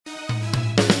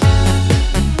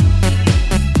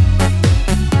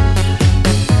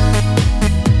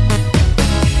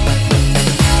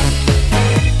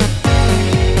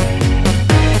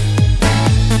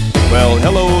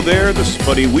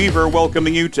Buddy Weaver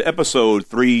welcoming you to episode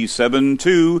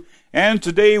 372, and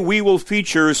today we will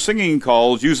feature singing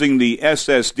calls using the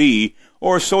SSD,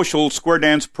 or Social Square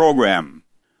Dance Program.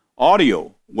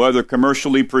 Audio, whether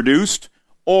commercially produced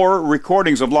or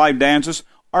recordings of live dances,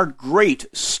 are great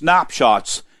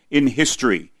snapshots in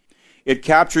history. It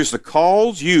captures the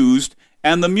calls used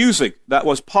and the music that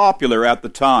was popular at the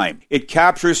time. It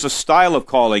captures the style of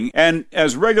calling, and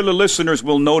as regular listeners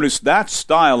will notice, that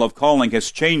style of calling has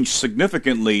changed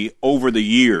significantly over the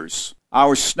years.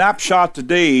 Our snapshot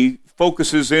today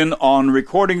focuses in on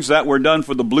recordings that were done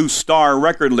for the Blue Star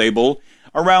record label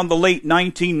around the late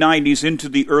 1990s into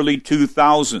the early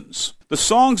 2000s. The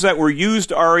songs that were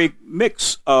used are a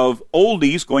mix of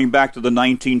oldies going back to the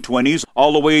 1920s,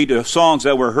 all the way to songs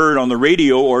that were heard on the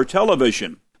radio or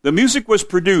television. The music was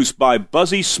produced by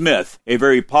Buzzy Smith, a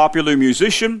very popular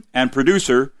musician and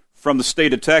producer from the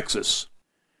state of Texas.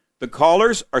 The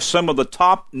callers are some of the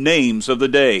top names of the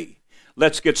day.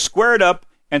 Let's get squared up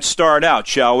and start out,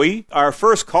 shall we? Our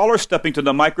first caller stepping to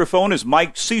the microphone is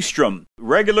Mike Seastrom.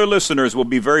 Regular listeners will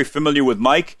be very familiar with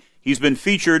Mike. He's been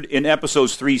featured in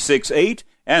episodes 368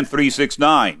 and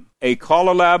 369. A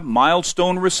Caller Lab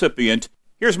milestone recipient.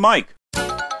 Here's Mike.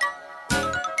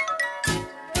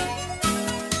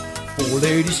 4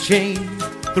 ladies chain,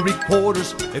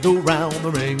 3/4, they go round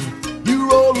the ring. You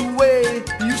roll away,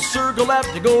 you circle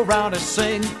left, you go round and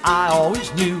sing. I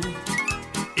always knew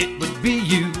it would be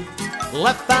you.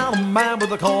 Left out a man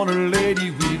with a corner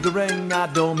lady, weave the ring. I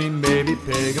don't mean maybe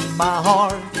pegging my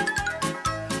heart.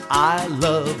 I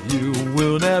love you,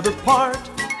 we'll never part.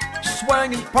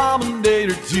 Swinging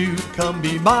promenade or two, come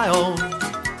be my own.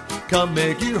 Come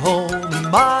make your home in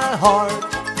my heart.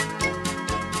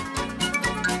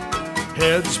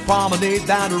 Heads promenade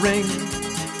down the ring,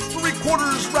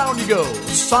 3/4 round you go.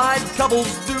 Side couples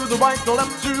do the right, the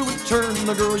left through, and turn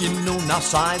the girl you know. Now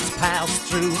sides pass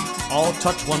through, all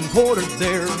touch 1/4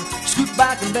 there. Scoot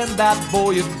back and then that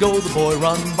boy you go. The boy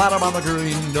run right around the girl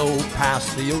you know.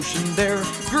 Past the ocean there,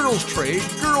 girls trade,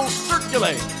 girls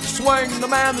circulate. Swing the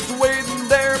man that's waiting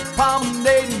there.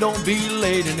 Promenade and don't be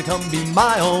late, and come be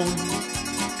my own.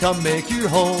 Come make your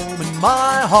home in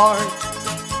my heart.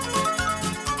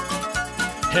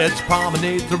 Heads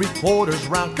promenade 3/4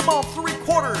 round. Come on,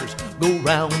 3/4, go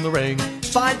round the ring.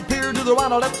 Side pier to the right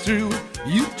or left through.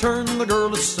 You turn the girl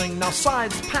to sing. Now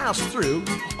sides pass through,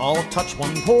 all touch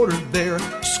 1/4 there.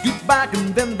 Scoot back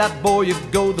and then that boy you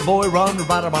go. The boy run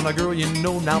right around a girl you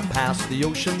know. Now past the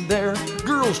ocean there.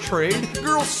 Girls trade,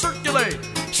 girls circulate.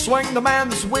 Swing the man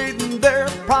that's waiting there.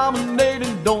 Promenade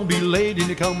and don't be late, and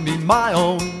you come be my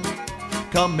own.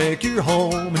 Come make your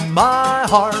home in my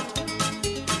heart.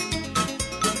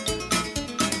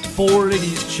 4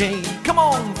 ladies chain, come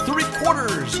on,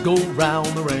 3/4, go round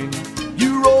the ring.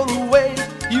 You roll away,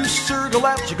 you circle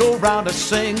out, you go round to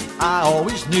sing. I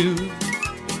always knew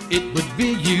it would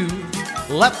be you.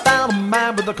 Left out a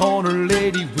man with a corner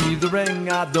lady, weave the ring.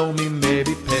 I don't mean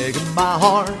maybe pegging my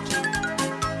heart.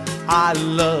 I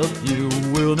love you,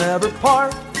 we'll never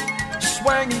part.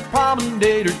 Swinging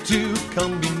promenade or two,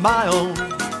 come be my own.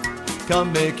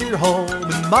 Come make your home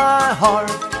in my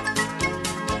heart.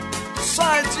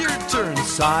 Sides your turn,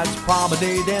 sides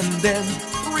promenade, and then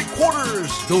 3/4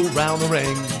 go round the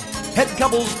ring. Head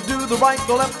couples do the right,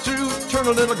 the left through. Turn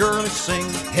a little girl and sing.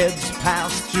 Heads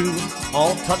pass through,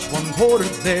 all touch 1/4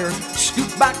 there.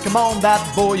 Scoot back, come on, that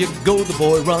boy you go. The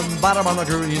boy run, bottom on the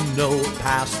girl you know.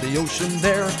 Past the ocean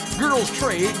there. Girls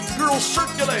trade, girls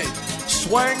circulate.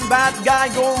 Swing that guy,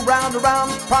 go round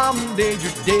around. Promenade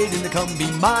your date, and come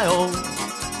be my own.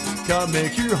 Come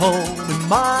make your home in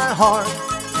my heart.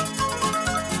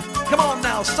 Come on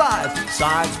now, sides.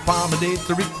 Sides promenade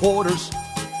 3/4.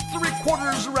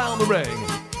 3/4 around the ring.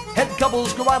 Head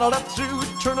couples go right or left through.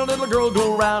 Turn a little girl,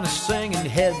 go around and sing. And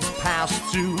heads pass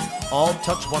through, all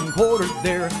touch 1/4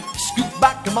 there. Scoot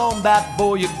back, come on, that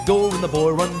boy you go. And the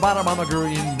boy run right around the girl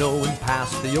you know. And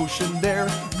past the ocean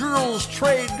there. Girls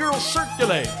trade, girls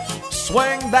circulate.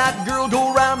 Swing that girl,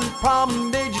 go round and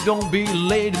promenade. You don't be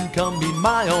late, and come be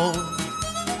my own.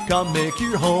 Come make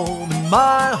your home in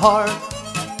my heart.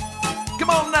 Come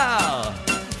on now.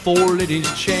 4 ladies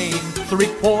chain,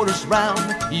 3/4 round.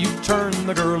 You turn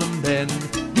the girl and then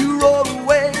you roll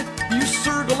away. You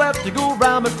circle left to go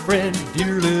round, my friend.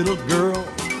 Dear little girl,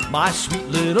 my sweet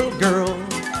little girl.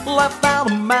 Left out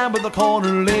a man with a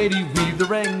corner lady, weave the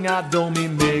ring. I don't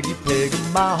mean maybe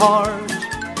pegging my heart.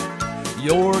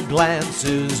 Your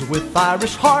glances with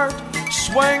Irish heart.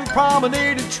 Swing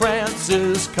promenade and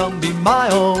trances, come be my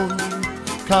own.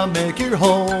 Come make your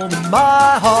home in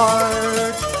my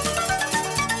heart.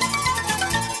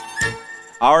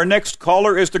 Our next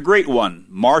caller is the great one,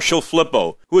 Marshall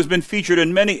Flippo, who has been featured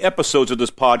in many episodes of this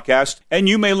podcast, and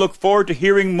you may look forward to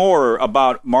hearing more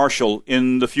about Marshall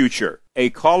in the future.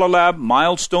 A Caller Lab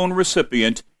milestone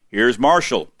recipient, here's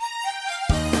Marshall.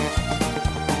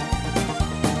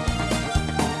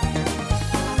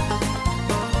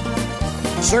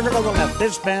 Circle to the left,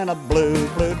 it's been a blue,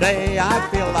 blue day. I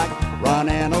feel like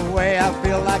running away, I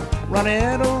feel like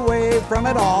running away from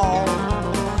it all.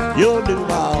 You'll do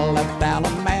well, left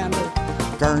Allen man,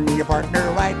 turn your partner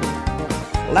right.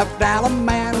 Left Allen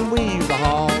man, weave the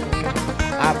hall.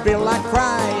 I feel like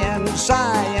crying,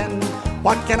 sighing,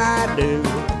 what can I do?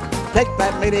 Take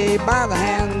that lady by the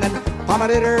hand and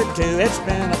pomaded her too. It's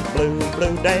been a blue,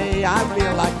 blue day. I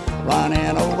feel like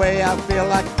running away, I feel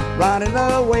like running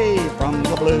away from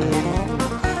the blues.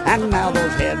 And now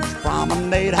those heads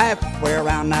promenade halfway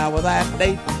around now with that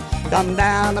date. Come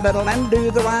down the middle and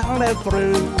do the right and left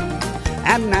through.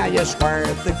 And now you square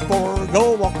through four,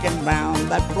 go walking round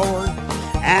that floor.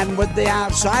 And with the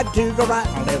outside two, go right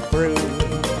and left through.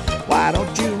 Why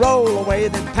don't you roll away,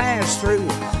 then pass through?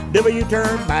 Do a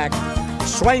U-turn back,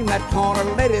 swing that corner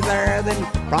lady there, then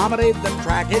promenade the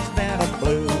track. It's been a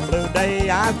blue, blue day.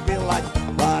 I feel like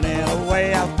running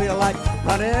away, I feel like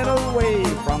running away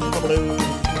from the blues.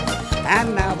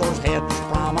 And now those heads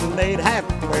promenade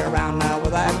halfway around now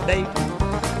with that date.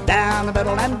 Down the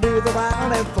middle and do the right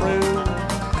and left through.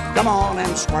 Come on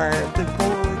and square through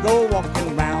four, go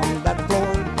walking round that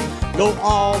floor. Go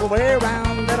all the way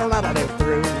around and a lot of left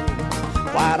through.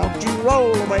 Why don't you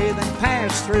roll away, then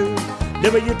pass through?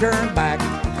 Do a U-turn back,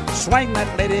 swing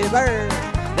that lady there,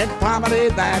 then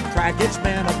promenade that track. It's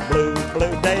been a blue,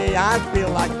 blue day. I feel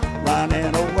like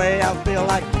running away, I feel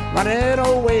like running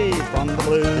away from the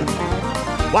blues.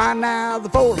 Why now the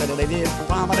four little ladies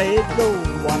promenade, go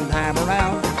one time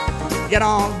around. Get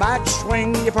on back,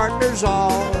 swing your partners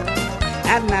all.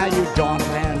 And now you join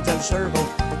hands in a circle,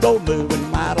 go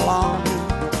moving right along.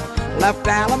 Left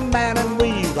Allen man and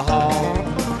weave the hall.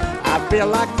 I feel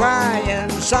like crying,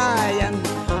 sighing,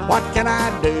 what can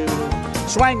I do?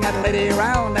 Swing that lady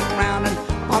round and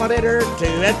promenade her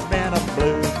too. It's been a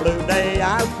blue, blue day.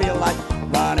 I feel like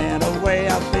running away,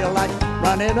 I feel like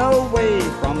running away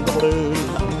from the blues.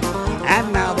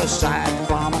 And now the side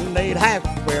promenade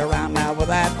halfway around now with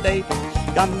that date.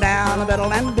 Come down the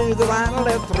middle and do the right and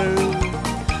left through.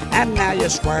 And now you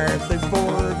square through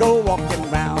four, go walking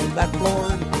round that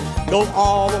floor. Go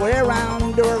all the way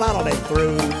around, do a lot of left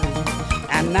through.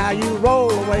 And now you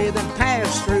roll away, then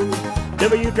pass through.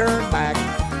 Do a U-turn back,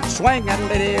 swing that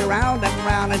lady round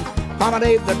and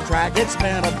promenade the track. It's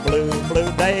been a blue,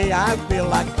 blue day. I feel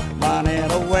like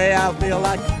running away, I feel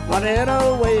like running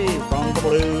away from the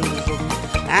blues.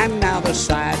 And now the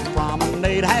side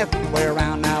promenade halfway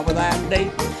around now with that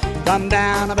date. Come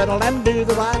down the middle and do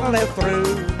the right and left through.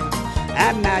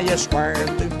 And now you square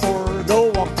through four, go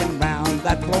walking round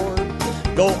that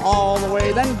floor. Go all the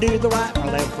way, then do the right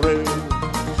and left through.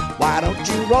 Why don't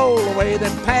you roll away,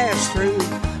 then pass through?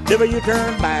 Do a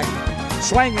U-turn back,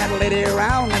 swing that lady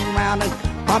round and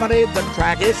promenade the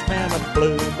track. It's been a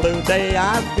blue, blue day.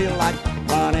 I feel like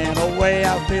running away,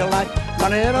 I feel like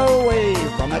running away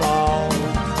from it all.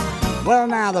 Well,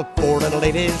 now the four little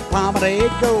ladies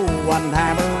promenade, go one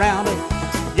time around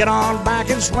it. Get on back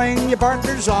and swing your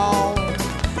partners all.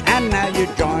 And now you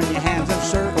join your hands in a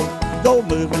circle, go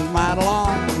moving right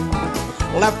along.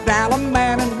 Left Allen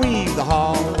man and weave the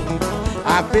hall.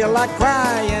 I feel like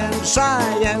crying,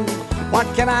 sighing, what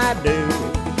can I do?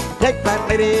 Take that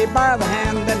lady by the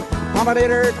hand and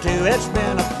promenade her too. It's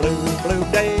been a blue, blue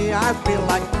day. I feel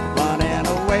like running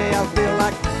away, I feel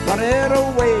like running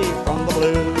away from the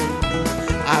blues.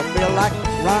 I feel like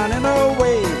running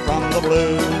away from the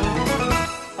blues.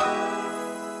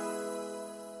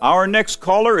 Our next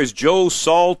caller is Joe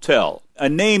Saltell, a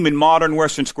name in modern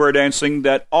Western square dancing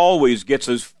that always gets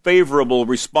a favorable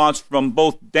response from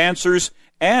both dancers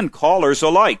and callers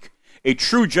alike. A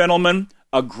true gentleman,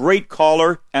 a great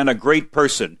caller, and a great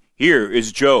person. Here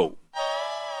is Joe.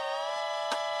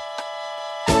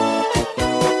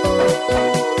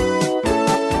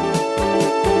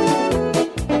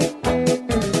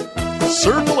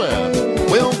 Circle F.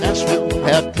 Well, Nashville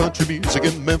had country music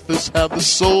and Memphis had the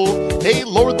soul. Hey,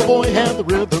 Lord, the boy had the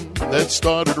rhythm that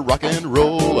started rock and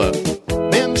roll.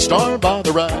 Men star by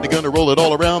the ride, gonna roll it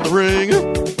all around the ring.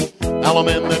 Alum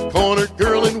in that corner,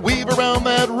 girl, and weave around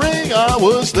that ring. I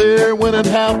was there when it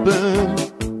happened.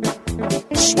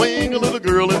 Swing a little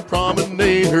girl and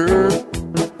promenade her.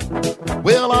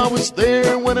 Well, I was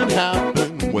there when it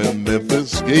happened, when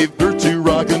Memphis gave birth to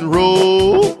rock and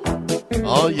roll.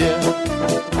 Oh, yeah.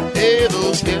 Hey,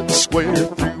 those heads square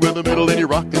through in the middle and you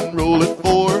rock and roll it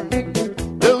four.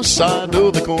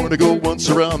 once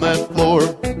around that floor.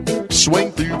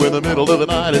 Swing through in the middle of the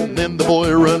night and then the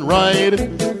boy run right.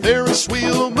 Ferris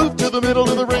wheel, move to the middle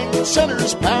of the ring.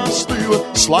 Centers pass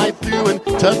through, slide through and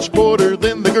touch quarter.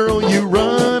 Then the girl you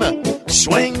run.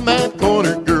 Swing that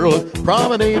corner, girl,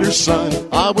 promenade her son.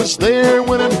 I was there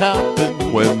when it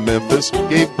happened, when Memphis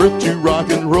gave birth to rock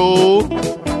and roll.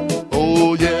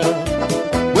 Oh yeah.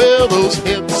 Well, those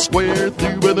heads square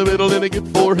through in the middle and a good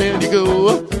forehand you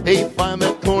go. Hey, find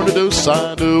that corner do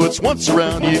side, oh, it's once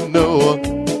around, you know.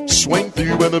 Swing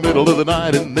through in the middle of the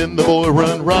night and then the boy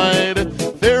run right.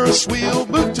 Ferris wheel,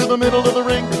 move to the middle of the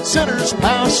ring. Centers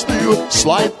pass through,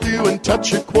 slide through and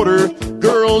touch your quarter.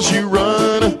 Girls, you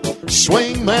run.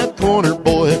 Swing that corner,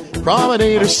 boy,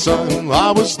 promenade her son.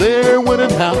 I was there when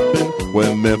it happened,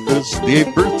 when Memphis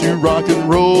gave birth to rock and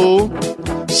roll.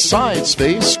 Side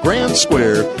space, grand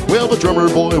square. Well, the drummer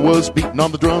boy was beating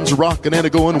on the drums, rocking and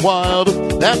a-going wild.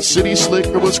 That city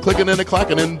slicker was clicking and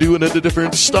a-clacking and doing it a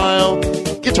different style.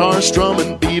 Guitar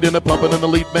strumming, beat and a-pumping, and the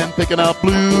lead man picking out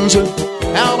blues.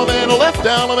 Allemande, left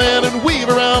Allemande, and weave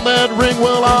around that ring.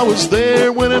 Well, I was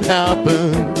there when it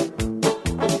happened.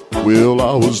 Well,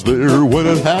 I was there when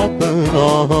it happened,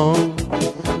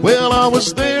 Well, I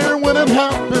was there when it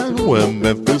happened, when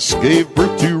Memphis gave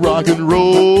birth to rock and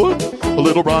roll. A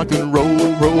little rock and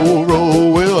roll, roll,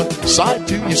 roll. Well, side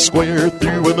two, you square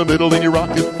through in the middle and you rock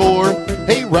it four.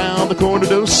 Hey, round the corner,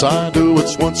 do side, do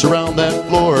it's once around that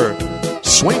floor.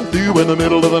 Swing through in the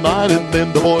middle of the night and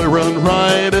then the boy run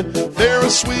right.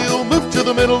 Ferris wheel, move to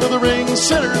the middle of the ring.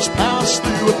 Centers pass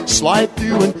through, slide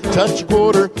through and touch a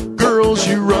quarter. Girls,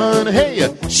 you run. Hey,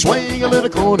 swing a little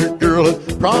corner, girl,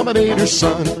 promenade her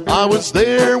son. I was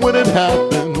there when it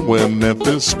happened, when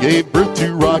Memphis gave birth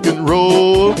to rock and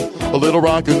roll. A little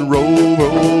rock and roll,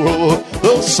 roll, roll.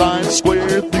 Those signs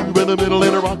square through in the middle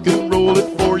and a rock and roll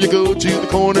it before you go to the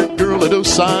corner, girl, at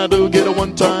side, oh, get a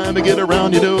one time to get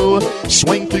around, you know.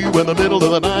 Swing through in the middle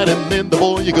of the night and then the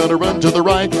boy, you're gonna run to the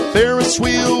right. Ferris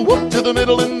wheel, whoop to the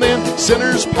middle and then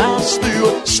centers pass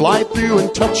through, slide through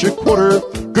and touch a quarter.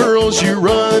 Girls, you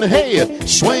run, hey,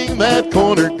 swing that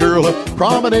corner, girl,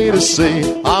 promenade a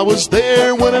say. I was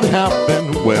there when it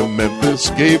happened, when Memphis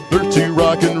gave birth to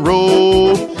rock and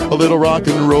roll. A little rock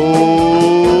and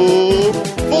roll.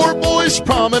 Four boys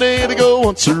promenade to go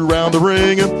once around the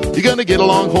ring. You're gonna get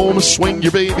along home and swing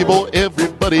your baby boy.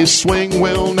 Everybody swing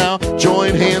well now.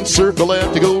 Join hands, circle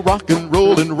left to go rock and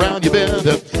rollin' round your bed.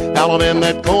 Allemande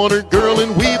that corner, girl,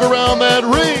 and weave around that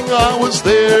ring. I was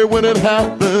there when it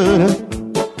happened.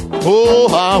 Oh,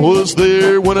 I was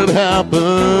there when it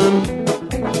happened.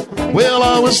 Well,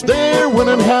 I was there when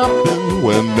it happened,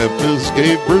 when Memphis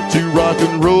gave birth to rock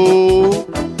and roll.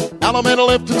 Allemande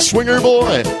left and swinger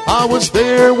boy, I was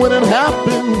there when it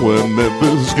happened, when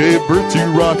Memphis gave birth to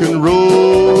rock and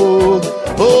roll.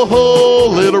 Oh, ho,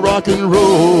 little rock and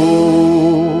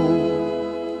roll.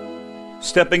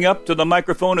 Stepping up to the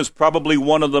microphone is probably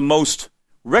one of the most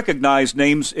recognized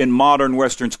names in modern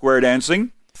Western square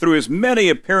dancing. Through his many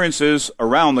appearances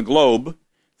around the globe,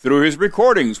 through his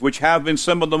recordings, which have been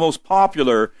some of the most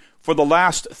popular for the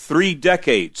last 3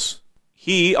 decades.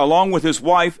 He, along with his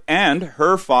wife and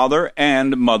her father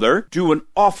and mother, do an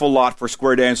awful lot for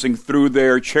square dancing through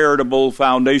their charitable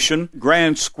foundation,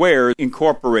 Grand Square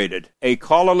Incorporated. A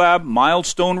CollarLab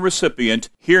milestone recipient,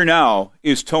 here now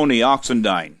is Tony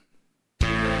Oxendine.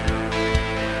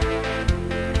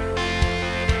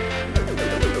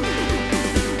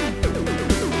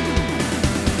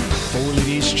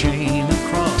 Chain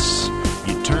across,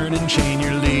 you turn and chain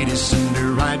your lady, send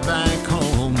her right back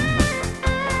home.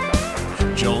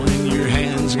 Join your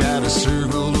hands, gotta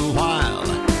circle a while,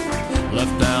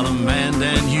 left Allemande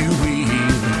and you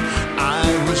weave.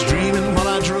 I was dreaming while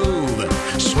I drove,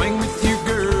 swing with your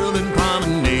girl and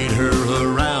promenade her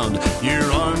around. Your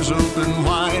arms open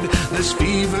wide, this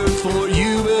fever for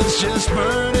you is just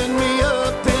burning me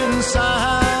up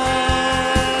inside.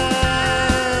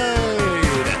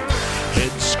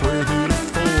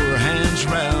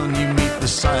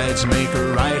 Sides make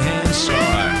a right hand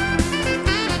star.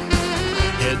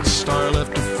 Head star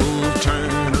left a full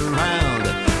turn around.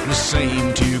 The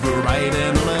same to go right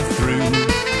and left through.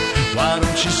 Why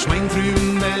don't you swing through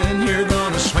and then you're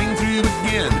gonna swing through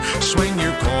again. Swing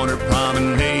your corner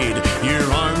promenade,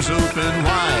 your arms open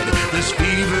wide. This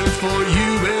fever for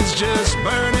you is just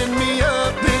burning me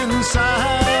up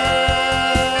inside.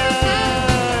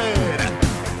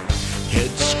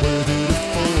 Head square through the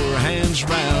four hands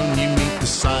round. You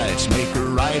sides make a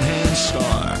right hand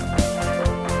star.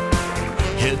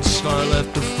 Head star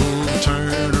left a full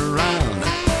turn around.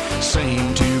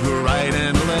 Same to go right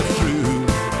and left through.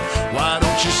 Why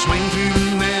don't you swing through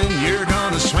and then you're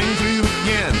gonna swing through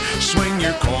again. Swing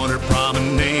your corner promenade.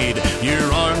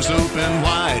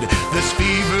 This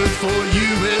fever for you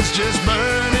is just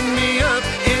burning me up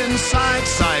inside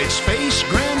Sight Space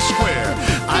Grand Square.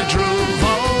 I drove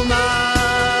all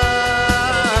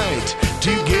night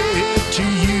to get to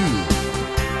you.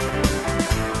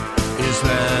 Is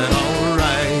that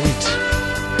alright?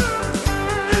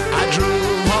 I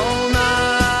drove all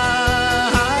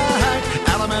night,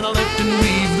 Alameda left and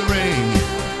leave the ring.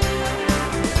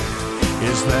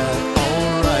 Is that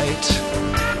alright?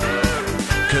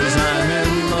 'Cause I'm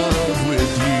in love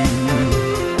with you.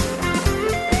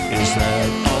 Is that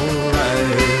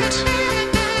alright?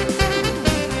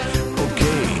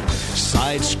 Okay,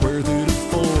 side square through the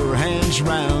four, hands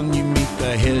round, you meet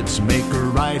the heads, make a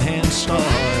right hand star.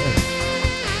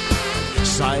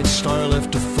 Side star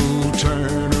left a full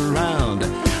turn around,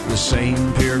 the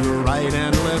same pair go right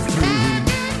and left through.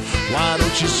 Why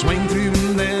don't you swing through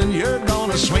and then you're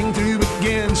gonna swing through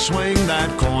again. Swing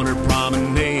that corner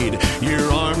promenade,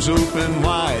 your arms open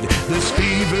wide. This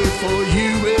fever for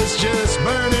you is just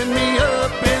burning me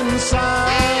up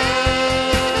inside.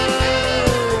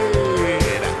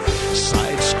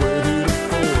 Side square through the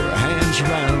four, hands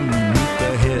round, meet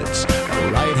the heads, a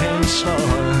right hand star.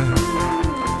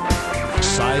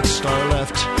 Side star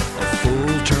left, a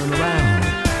full turn around,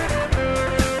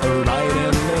 a right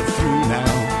and left through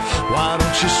now. Why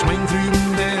don't you swing through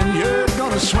and then you're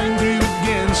gonna swing through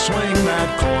again. Swing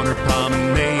that corner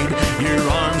promenade,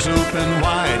 your arms open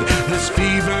wide. This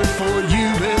fever for you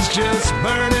is just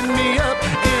burning me up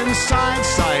inside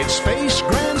Sight Space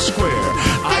Grand Square.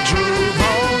 I drove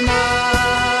all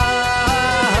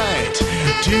night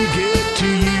to get to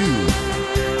you.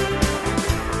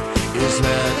 Is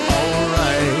that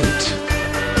alright?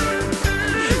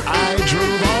 I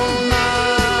drove all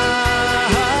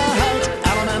night,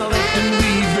 Alameda left and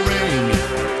leave the ring.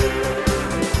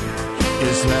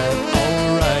 Is that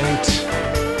alright?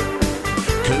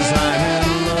 'Cause I'm in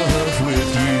love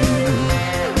with you.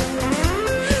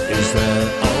 Is that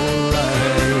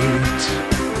alright?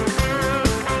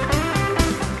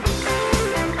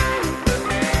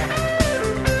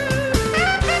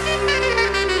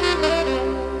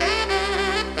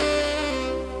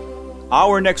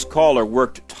 Our next caller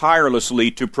worked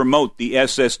tirelessly to promote the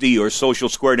SSD, or Social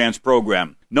Square Dance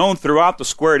program, known throughout the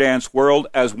square dance world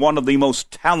as one of the most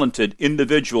talented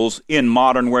individuals in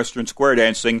modern Western square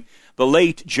dancing, the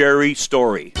late Jerry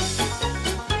Story.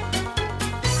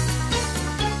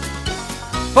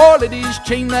 4 ladies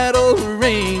chain that old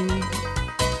ring.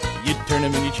 You turn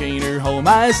them and you chain her home,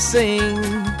 I sing.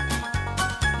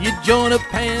 You join up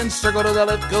hands, circle to the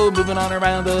left, go moving on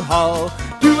around the hall.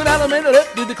 Do an element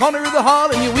left to the corner of the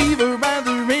hall, and you weave around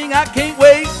the ring. I can't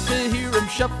wait to hear them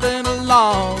shuffling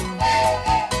along.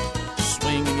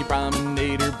 Swinging your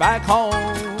promenader back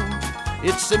home.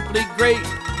 It's simply great,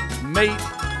 mate.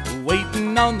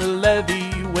 Waiting on the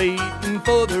levee, waiting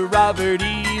for the Robert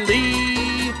E.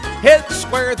 Lee. Head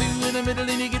square through in the middle,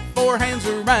 and you get 4 hands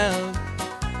around.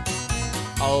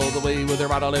 All the way with the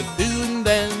right or left through, and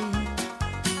then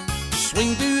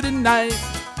swing through the night,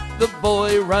 the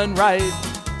boy run right.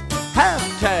 Half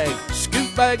tag,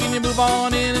 scoot back and you move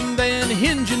on in, and then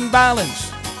hinge and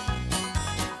balance.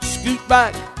 Scoot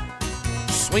back,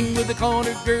 swing with the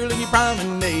corner girl and you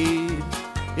promenade.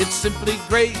 It's simply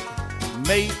great,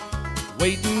 mate.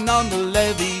 Waiting on the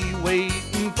levee,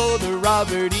 waiting for the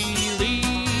Robert E.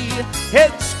 Lee.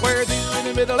 Head square through in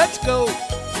the middle, let's go.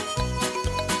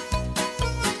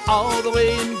 All the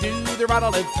way and do the right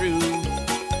or left through.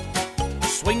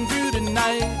 Swing through the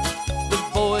night, the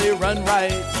boy run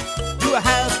right. Do a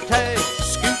half tag,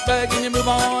 scoot back and you move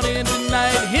on in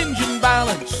tonight. Hinge and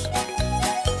balance,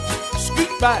 scoot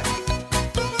back,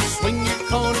 swing your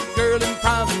corner girl and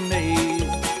promenade.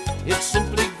 It's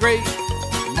simply great,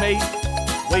 mate.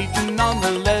 Waiting on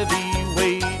the levee,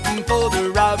 waiting for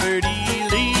the Robert E.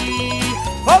 Lee.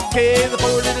 Okay, the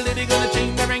poor little lady gonna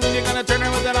chain the ring, you're gonna turn her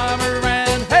with that arm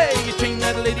around. Hey, you chain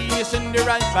that lady, you send her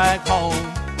right back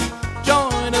home.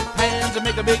 Join up hands and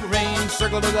make a big ring,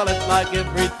 circle to the left like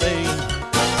everything.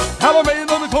 Have a man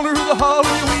on the corner of the hall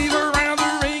and you weave around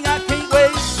the ring. I can't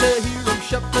wait to hear them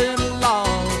shuffling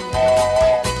along.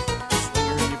 Swing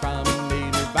her and you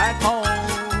promenade her back home.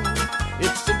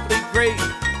 It's simply great,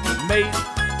 mate.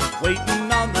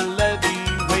 Waiting on the levee,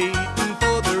 waiting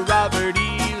for the Robert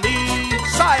E. Lee.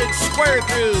 Side square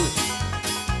through.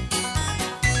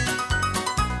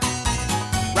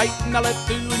 Right and the left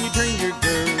through and you turn your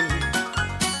girl.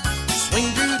 Swing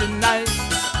through the night,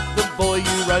 the boy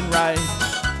you run right.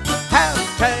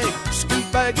 Half tag,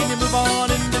 scoot back and you move on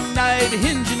in the night.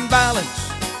 Hinge and balance,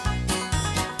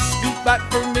 scoot back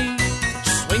for me.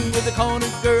 Swing with the corner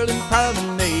girl and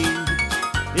promenade.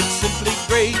 It's simply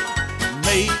great,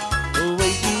 mate.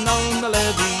 Waiting on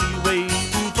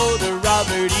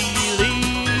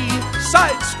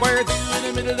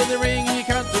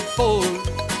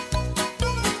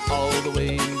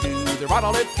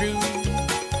all left through.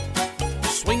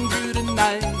 Swing through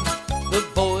tonight, the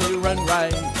boy run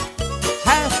right.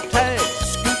 Hashtag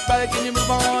scoot back and you move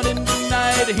on in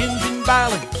tonight. A hinge and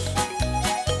balance,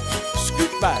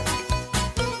 scoot back.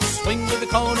 Swing to the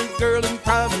corner, girl, and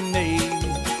promenade.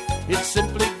 It's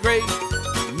simply great,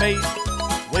 mate.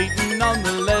 Waiting on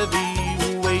the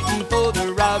levee, waiting for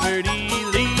the Robert E.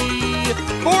 Lee.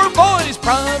 Four boys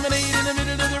promenade in the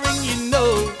middle of the ring, you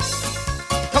know.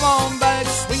 Come on back,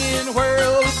 swing and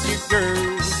whirl with your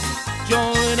girl.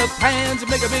 Join up hands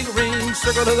and make a big ring.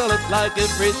 Circle to the left like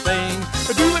everything.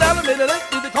 Do it out of the middle,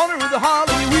 to the corner of the hall,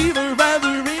 and you weave around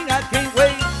the ring. I can't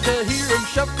wait to hear them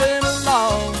shuffling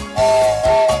along.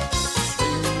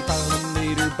 Swing your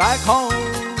promenader back home.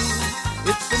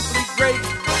 It's simply great,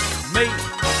 mate.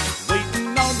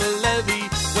 Waiting on the levee,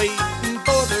 waiting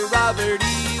for the Robert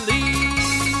E.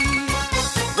 Lee.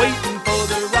 Waiting for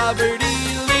the Robert E.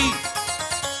 Lee.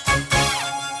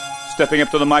 Stepping up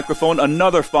to the microphone,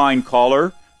 another fine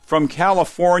caller from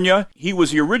California. He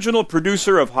was the original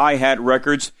producer of Hi-Hat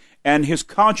Records, and his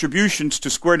contributions to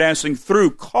square dancing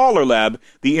through Caller Lab,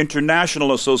 the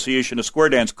International Association of Square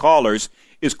Dance Callers,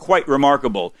 is quite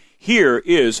remarkable. Here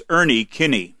is Ernie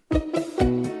Kinney.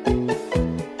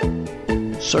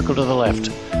 Circle to the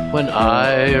left. When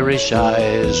Irish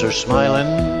eyes are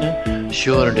smiling,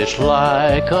 sure it's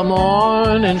like a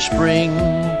morning spring.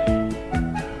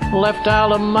 Left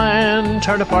Alaman,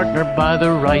 turn a partner by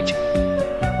the right.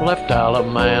 Left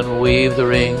Alaman, weave the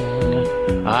ring.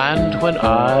 And when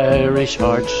Irish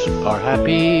hearts are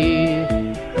happy,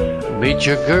 meet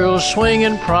your girl, swing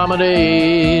and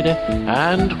promenade.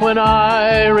 And when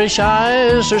Irish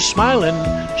eyes are smiling,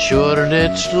 sure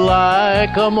it's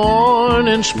like a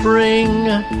morning spring.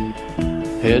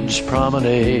 Heads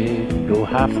promenade, go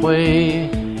halfway,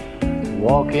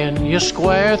 walk in your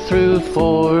square through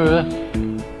four.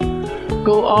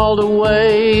 Go all the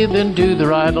way, then do the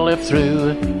right and left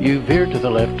through. You veer to the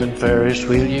left and Ferris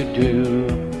wheel you do.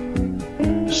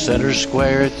 Center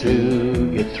square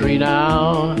through, get three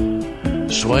now.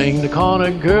 Swing the corner,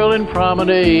 girl, and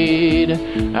promenade.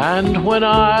 And when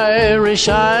Irish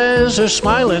eyes are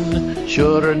smiling,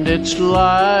 sure and it's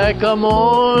like a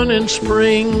morning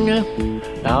spring.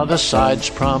 Now the sides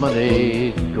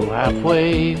promenade, go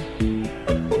halfway,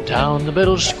 down the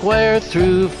middle square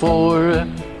through four.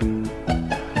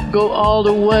 Go all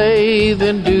the way,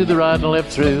 then do the right and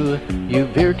left through. You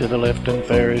veer to the left and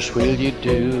Ferris wheel you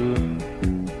do.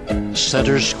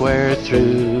 Center square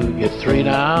through, get three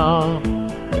now.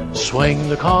 Swing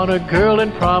the corner, girl,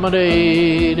 and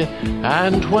promenade.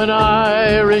 And when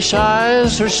Irish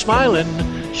eyes are smiling,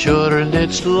 sure and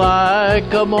it's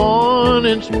like a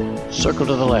morning. Circle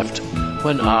to the left.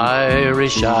 When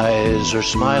Irish eyes are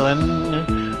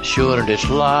smiling, sure and it's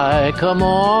like a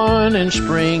morning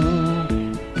spring.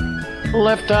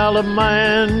 Left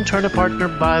Alaman, turn a partner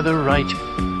by the right.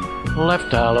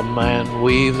 Left Alaman,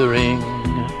 weave the ring.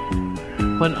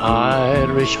 When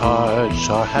Irish hearts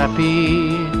are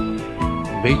happy,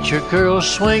 meet your girl,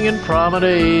 swing and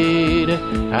promenade.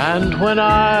 And when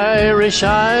Irish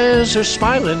eyes are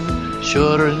smiling,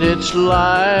 sure and it's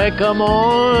like a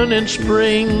morning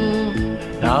spring.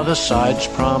 Now the sides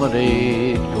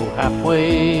promenade, go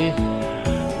halfway,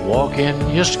 walk in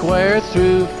your square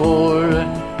through four.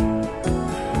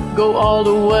 Go all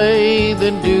the way,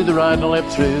 then do the right and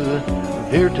left through.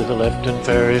 Veer to the left and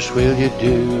Ferris wheel you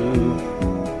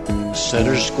do.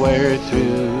 Center square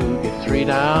through, get three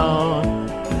now.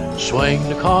 Swing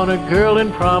the corner, girl,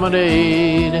 and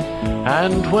promenade.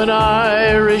 And when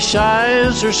Irish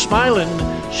eyes are smiling,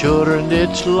 sure and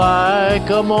it's like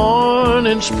a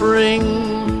morning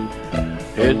spring.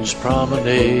 Heads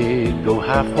promenade, go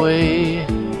halfway,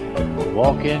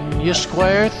 walk in your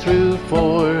square through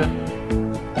four.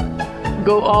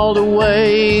 Go all the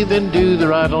way, then do the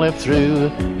right and left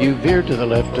through. You veer to the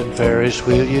left and Ferris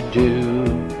wheel you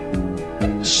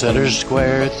do. Center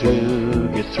square through,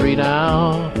 get three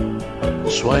now.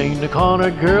 Swing the corner,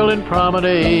 girl, and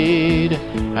promenade.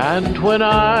 And when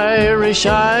Irish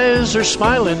eyes are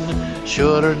smiling,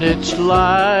 sure and it's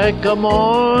like a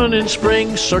morning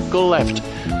spring. Circle left.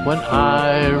 When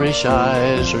Irish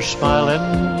eyes are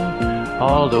smiling,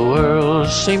 all the world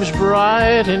seems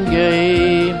bright and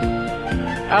gay.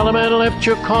 Alaman, left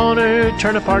your corner,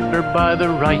 turn a partner by the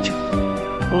right.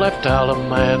 Left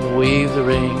Alaman, weave the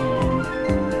ring.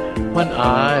 When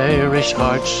Irish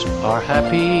hearts are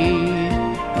happy,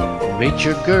 meet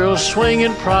your girl, swing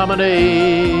and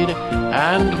promenade.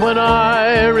 And when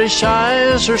Irish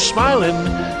eyes are smiling,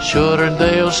 sure and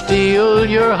they'll steal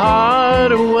your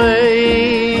heart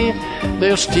away.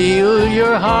 They'll steal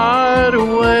your heart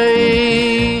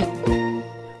away.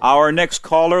 Our next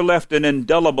caller left an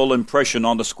indelible impression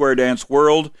on the square dance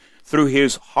world through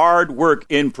his hard work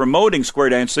in promoting square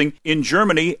dancing in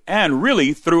Germany and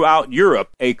really throughout Europe.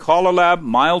 A Caller Lab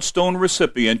milestone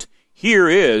recipient, here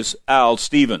is Al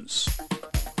Stevens.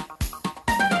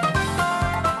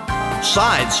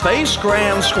 Sides, face,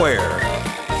 grand square.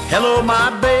 Hello, my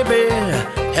baby.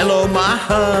 Hello, my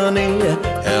honey.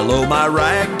 Hello, my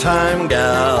ragtime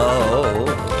gal.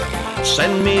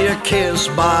 Send me a kiss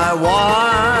by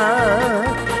wire.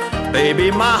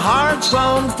 Baby, my heart's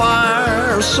on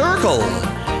fire. Circle.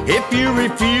 If you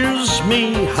refuse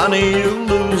me, honey, you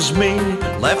lose me.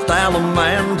 Left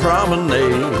Alaman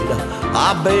Promenade.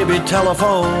 Ah, baby,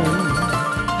 telephone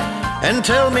and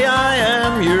tell me I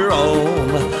am your own.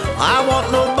 I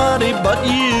want nobody but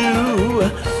you.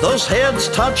 Those heads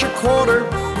touch a quarter.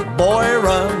 Boy,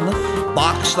 run.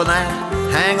 Box the gnat.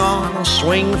 Hang on.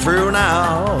 Swing through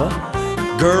now.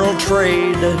 Girl,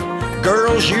 trade.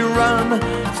 Girls, you run.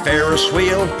 Ferris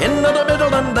wheel into the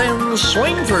middle and then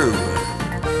swing through.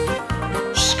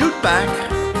 Scoot back.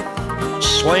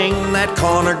 Swing that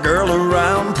corner, girl,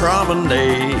 around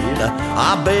Promenade.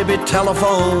 Ah, baby,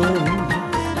 telephone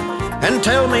and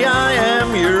tell me I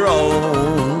am your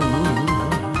own.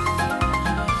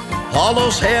 All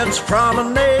those heads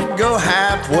promenade, go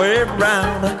halfway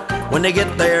round. When they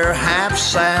get there, half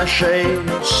sashay,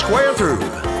 square through.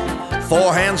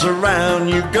 Four hands around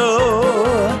you go,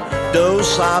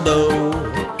 do-sa-do.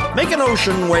 Make an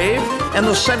ocean wave and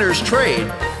the centers trade.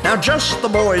 Now just the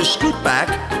boys scoot back,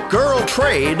 girl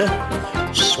trade.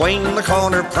 Swing the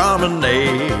corner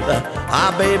promenade.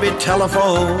 Ah, baby,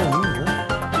 telephone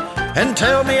and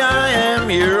tell me I am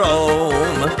your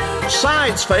own.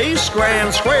 Sides, face,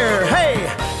 grand square. Hey,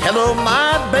 hello,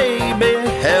 my baby.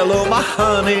 Hello, my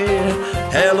honey.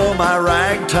 Hello, my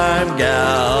ragtime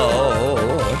gal.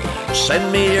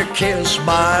 Send me a kiss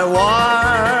by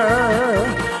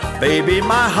wire. Baby,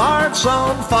 my heart's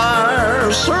on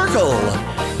fire. Circle.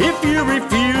 If you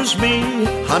refuse me,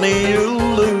 honey,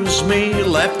 you'll lose me.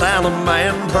 Left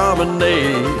Alaman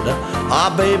Promenade.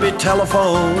 Ah, baby,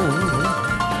 telephone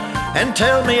and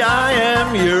tell me I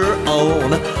am your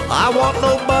own. I want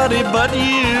nobody but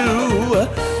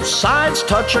you. Sides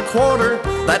touch a quarter,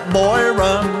 that boy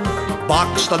run.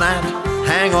 Box the gnat,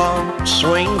 hang on,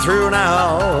 swing through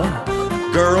now.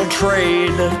 Girl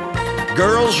trade,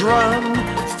 girls run.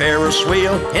 Ferris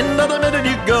wheel, into the middle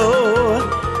you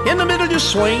go. In the middle you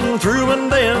swing through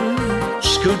and then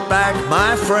scoot back,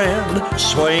 my friend.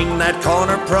 Swing that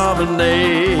corner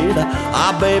promenade.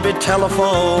 Ah, baby,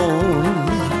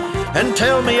 telephone and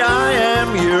tell me I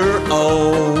am your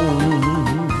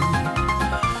own.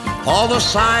 All the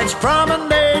sides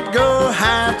promenade, go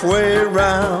halfway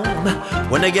round.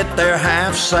 When they get there,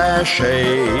 half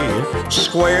sashay,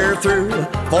 square through.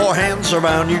 Four hands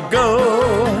around you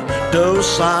go,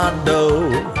 do-sa-do.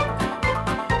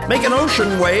 Make an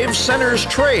ocean wave, centers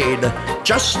trade.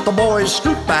 Just the boys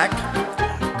scoot back,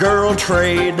 girl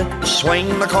trade. Swing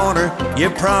the corner, you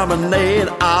promenade.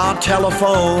 I'll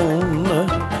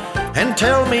telephone and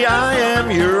tell me I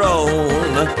am your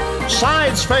own.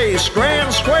 Sides, face,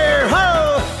 grand square,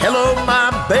 ho! Hello, my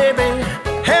baby.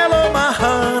 Hello, my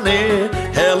honey.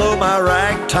 Hello, my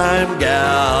ragtime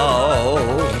gal.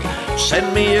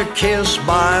 Send me a kiss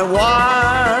by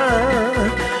wire.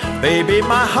 Baby,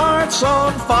 my heart's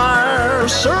on fire.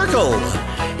 Circle.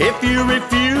 If you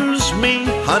refuse me,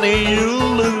 honey,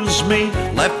 you'll lose me.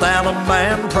 Left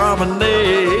Alaman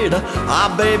Promenade.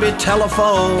 Ah, baby,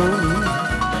 telephone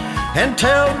and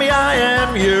tell me I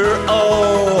am your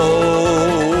own.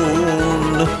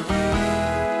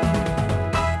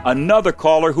 Another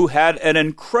caller who had an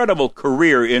incredible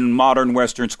career in modern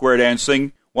Western square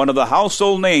dancing, one of the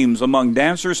household names among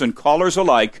dancers and callers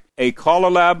alike, a Caller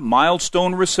Lab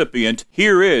milestone recipient,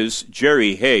 here is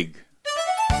Jerry Haig.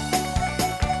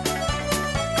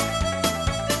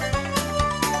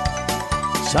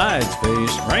 Sides,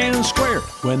 face, grand square.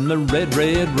 When the red,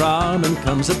 red robin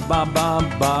comes a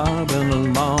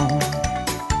bobbing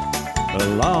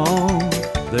along.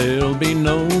 There'll be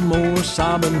no more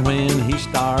sobbing when he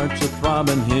starts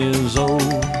a-throbbing his old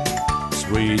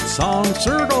sweet song.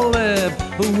 Circle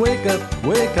left, wake up,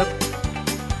 wake up.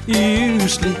 You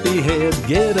sleepyhead,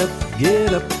 get up,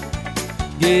 get up.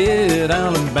 Get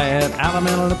out of bed, out of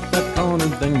middle up that corner,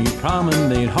 then you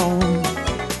promenade home.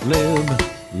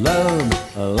 Live, love,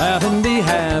 laugh and be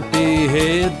happy.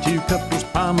 Head two couples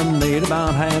promenade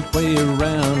about halfway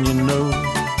around, you know.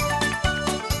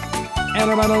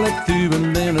 And about a leg through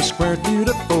and then a square through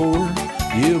to four.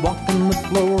 You walk on the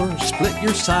floor, split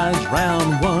your sides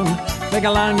round one. Make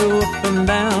a line go up and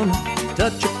down.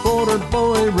 touch a quarter,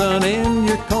 boy, run in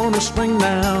your corner swing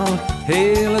now.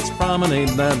 Hey, let's promenade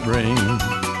that ring.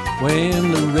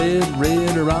 When the red,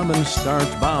 red robin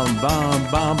starts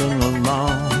bobbing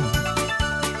along.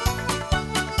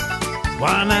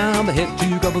 Why now the head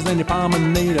two couples and you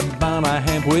promenade about a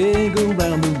halfway, go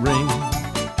round the ring.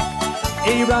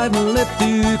 A right and left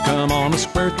two, come on a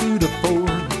square through the four.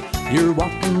 You're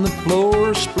walking the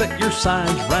floor, split your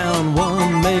sides round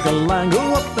one, make a line, go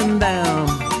up and down.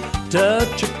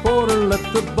 Touch a quarter, let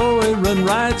the boy run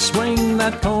right, swing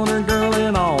that corner, girl,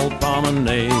 in all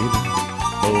promenade.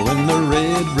 Oh, when the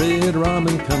red, red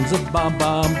robin comes a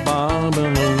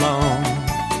bobbing along.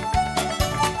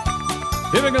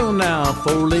 Here we go now,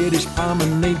 four ladies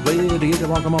promenade, ready to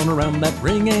walk 'em on around that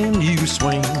ring and you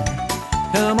swing.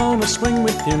 Come on, swing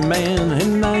with your man,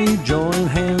 and now you join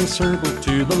hands, circle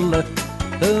to the left,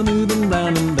 moving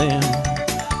round and then.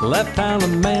 Left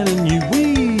island man and you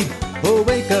weave, oh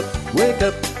wake up,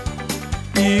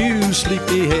 you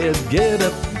sleepyhead, get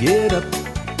up, get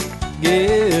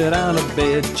out of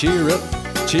bed, cheer up,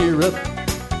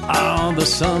 oh the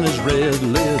sun is red,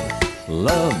 live,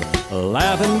 love,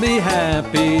 laugh and be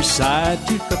happy, side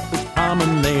two couples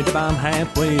promenade, about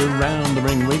halfway around the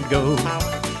ring we go.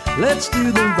 Let's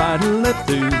do the right and left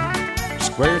through,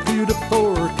 square through the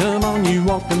four, come on you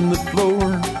walk in the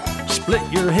floor, split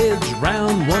your heads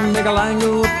round one, make a line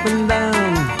go up and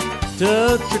down,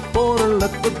 touch a quarter,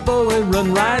 let the boy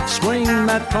run right, swing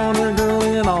that corner, girl,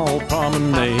 in all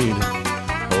promenade.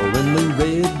 Oh, when the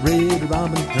red, red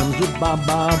robin comes to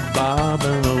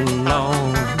bobbing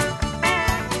along.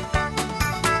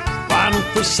 Why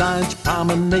don't the sides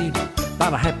promenade,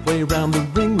 about a halfway round the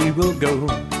ring we will go.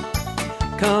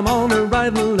 Come on the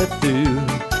right and left through,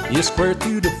 you square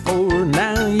through the four,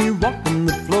 now you walk on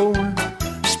the floor,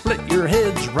 split your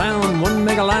heads round one,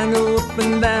 make a line go up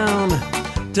and down,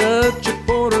 touch a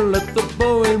quarter, let the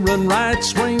boy run right,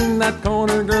 swing that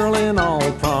corner, girl, in all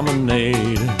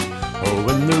promenade. Oh,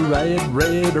 when the red,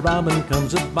 red robin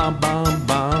comes a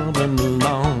bobbing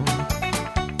along.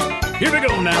 Here we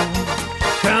go now.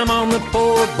 Come on the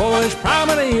four boys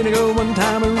promenade, go one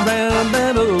time around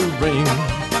that old ring.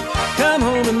 Come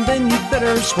home and then you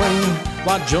better swing,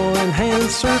 while join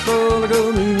hands, circle,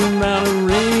 go moving round a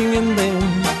ring, and then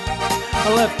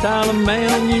a left island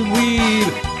man and you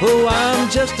weave. Oh, I'm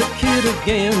just a kid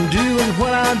again, doing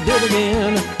what I did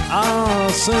again,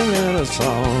 singing a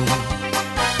song.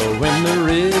 Oh, when the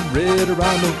red, red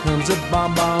robin comes a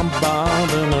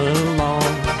bobbing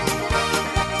along.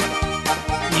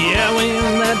 Yeah,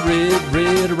 when that red,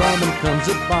 red robin comes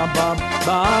a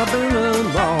bobbing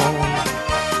along.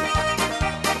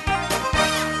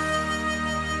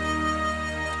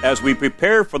 As we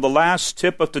prepare for the last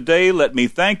tip of today, let me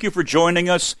thank you for joining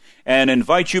us and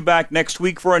invite you back next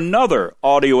week for another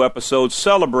audio episode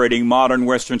celebrating modern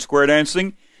Western square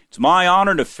dancing. It's my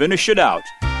honor to finish it out.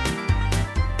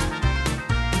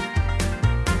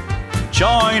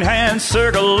 Join hands,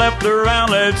 circle left around,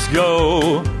 let's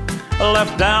go.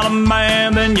 Left down a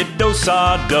man, then you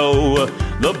do-sa-do.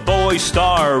 The boy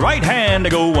star, right hand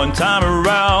to go one time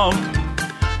around.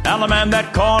 Now the man,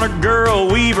 that corner girl,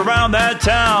 weave around that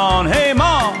town. Hey,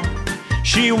 Mom,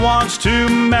 she wants to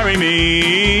marry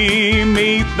me.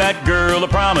 Meet that girl, a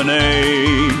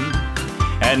promenade.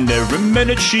 And every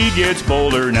minute she gets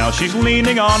bolder. Now she's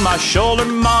leaning on my shoulder,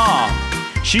 Ma.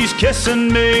 She's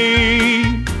kissing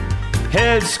me.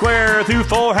 Head square through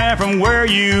forehand from where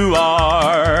you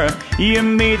are. You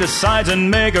meet the sides and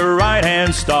make a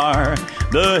right-hand star.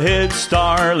 The head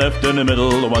star left in the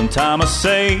middle, one time I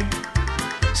say.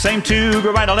 Same two,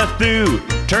 go right or left through,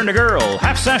 turn the girl,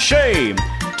 half sachet,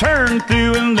 turn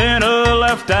through and then a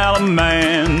left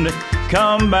allemande,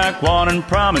 come back one and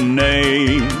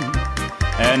promenade.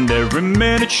 And every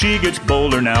minute she gets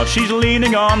bolder, now she's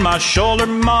leaning on my shoulder,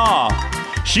 Ma,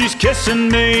 she's kissing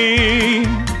me.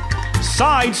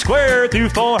 Side square through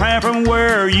forehand from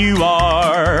where you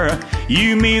are,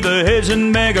 you meet the heads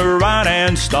and make a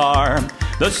right-hand star.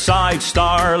 The side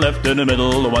star left in the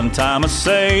middle, one time I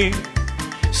say.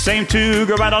 Same two,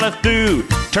 go right or left through,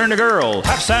 turn the girl,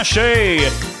 half sachet,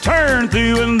 turn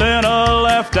through and then a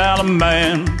left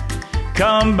allemande,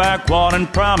 come back one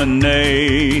and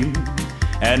promenade.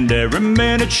 And every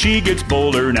minute she gets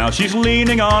bolder, now she's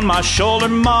leaning on my shoulder,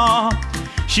 Ma,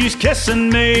 she's kissing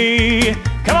me.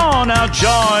 Come on now,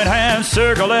 join hands,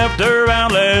 circle left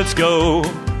around, let's go.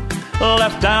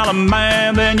 Left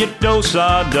allemande, then you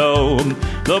do-sa-do.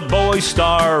 The boy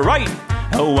star right,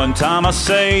 one time I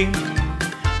say.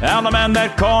 Allemande,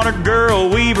 that corner girl,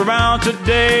 weave around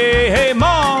today. Hey,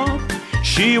 Mom,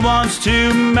 she wants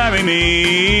to marry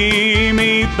me.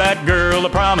 Meet that girl, a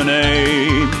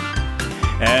promenade.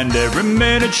 And every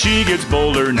minute she gets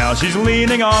bolder. Now she's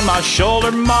leaning on my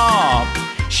shoulder, Ma.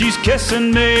 She's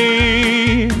kissing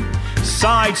me.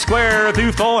 Side square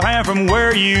through forehand from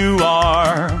where you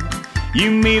are.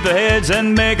 You meet the heads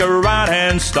and make a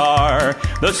right-hand star.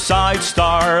 The side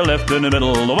star left in the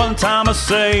middle. The one time I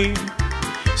say,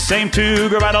 same two,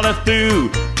 go right on left through.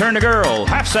 Turn the girl,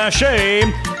 half sashay.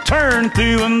 Turn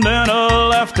through and then a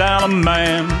left Allen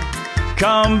man.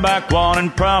 Come back one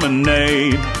and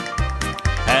promenade.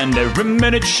 And every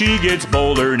minute she gets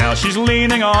bolder. Now she's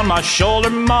leaning on my shoulder,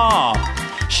 Ma.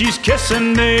 She's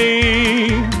kissing me.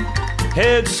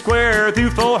 Head square through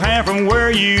forehand from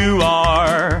where you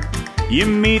are. You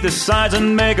meet the sides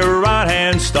and make a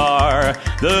right-hand star.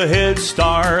 The head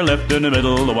star left in the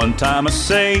middle. The one time I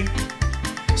say,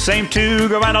 same two,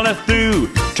 go right on left through.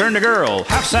 Turn the girl,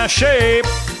 half sashay.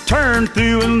 Turn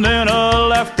through and then a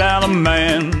left Allen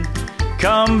man.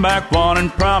 Come back one and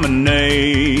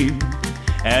promenade.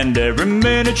 And every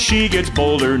minute she gets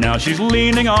bolder. Now she's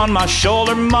leaning on my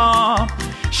shoulder, Ma.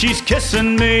 She's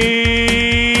kissing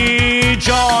me.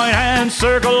 Join hands,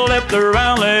 circle, left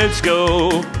around, let's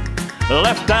go.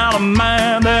 Left Allen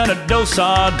man, then a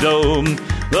do-sa-do.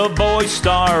 The boy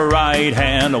star right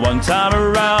hand, one time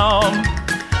around.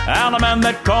 Allen man,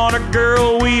 that corner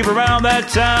girl, weave around that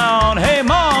town. Hey,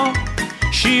 Ma,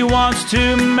 she wants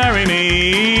to marry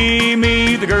me.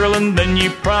 Meet the girl and then you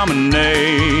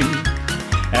promenade.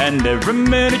 And every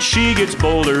minute she gets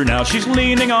bolder. Now she's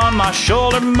leaning on my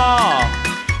shoulder, Ma.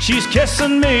 She's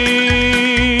kissing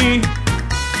me.